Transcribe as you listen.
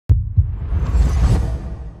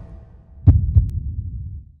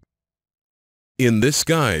In this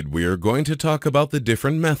guide, we are going to talk about the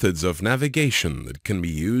different methods of navigation that can be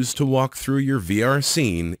used to walk through your VR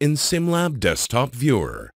scene in SimLab Desktop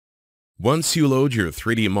Viewer. Once you load your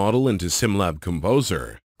 3D model into SimLab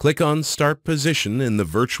Composer, click on Start Position in the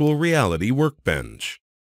Virtual Reality Workbench.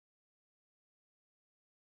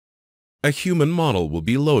 A human model will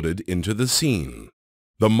be loaded into the scene.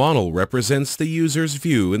 The model represents the user's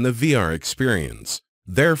view in the VR experience.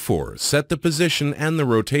 Therefore, set the position and the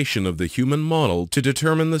rotation of the human model to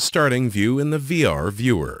determine the starting view in the VR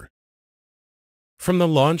viewer. From the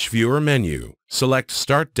Launch Viewer menu, select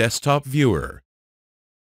Start Desktop Viewer.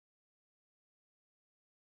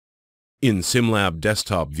 In SimLab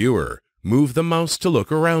Desktop Viewer, move the mouse to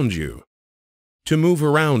look around you. To move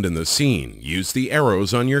around in the scene, use the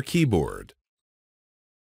arrows on your keyboard.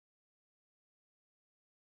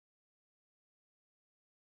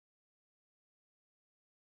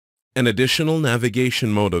 An additional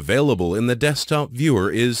navigation mode available in the desktop viewer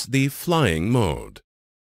is the Flying mode.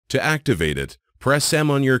 To activate it, press M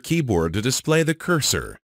on your keyboard to display the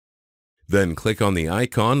cursor. Then click on the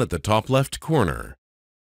icon at the top left corner.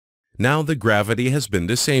 Now the gravity has been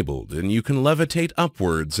disabled and you can levitate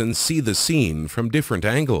upwards and see the scene from different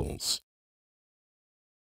angles.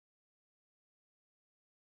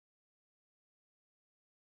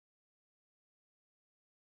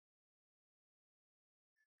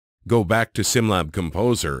 Go back to SimLab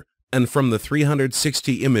Composer, and from the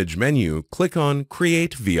 360 image menu, click on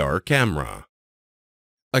Create VR Camera.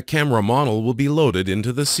 A camera model will be loaded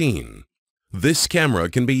into the scene. This camera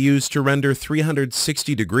can be used to render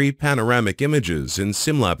 360-degree panoramic images in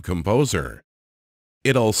SimLab Composer.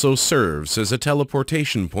 It also serves as a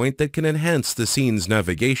teleportation point that can enhance the scene's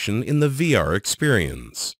navigation in the VR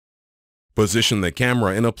experience. Position the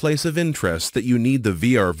camera in a place of interest that you need the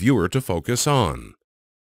VR viewer to focus on.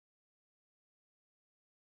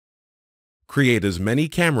 Create as many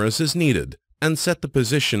cameras as needed and set the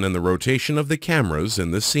position and the rotation of the cameras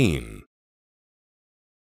in the scene.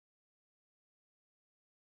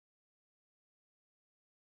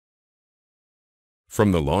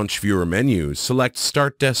 From the Launch Viewer menu, select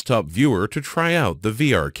Start Desktop Viewer to try out the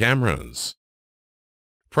VR cameras.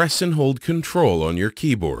 Press and hold Ctrl on your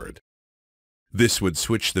keyboard. This would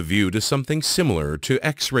switch the view to something similar to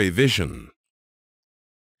X-ray vision.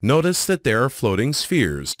 Notice that there are floating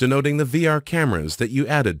spheres denoting the VR cameras that you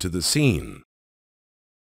added to the scene.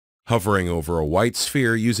 Hovering over a white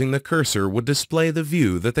sphere using the cursor would display the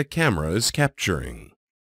view that the camera is capturing.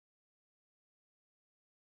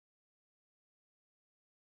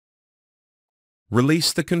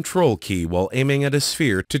 Release the Control key while aiming at a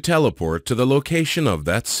sphere to teleport to the location of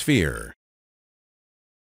that sphere.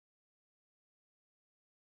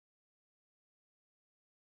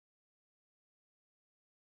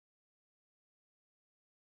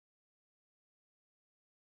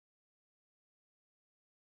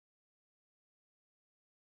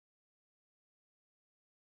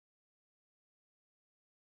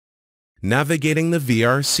 Navigating the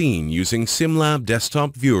VR scene using SimLab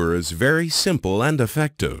Desktop Viewer is very simple and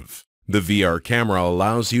effective. The VR camera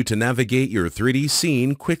allows you to navigate your 3D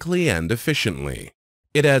scene quickly and efficiently.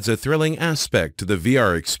 It adds a thrilling aspect to the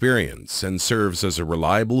VR experience and serves as a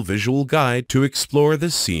reliable visual guide to explore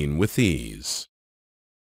the scene with ease.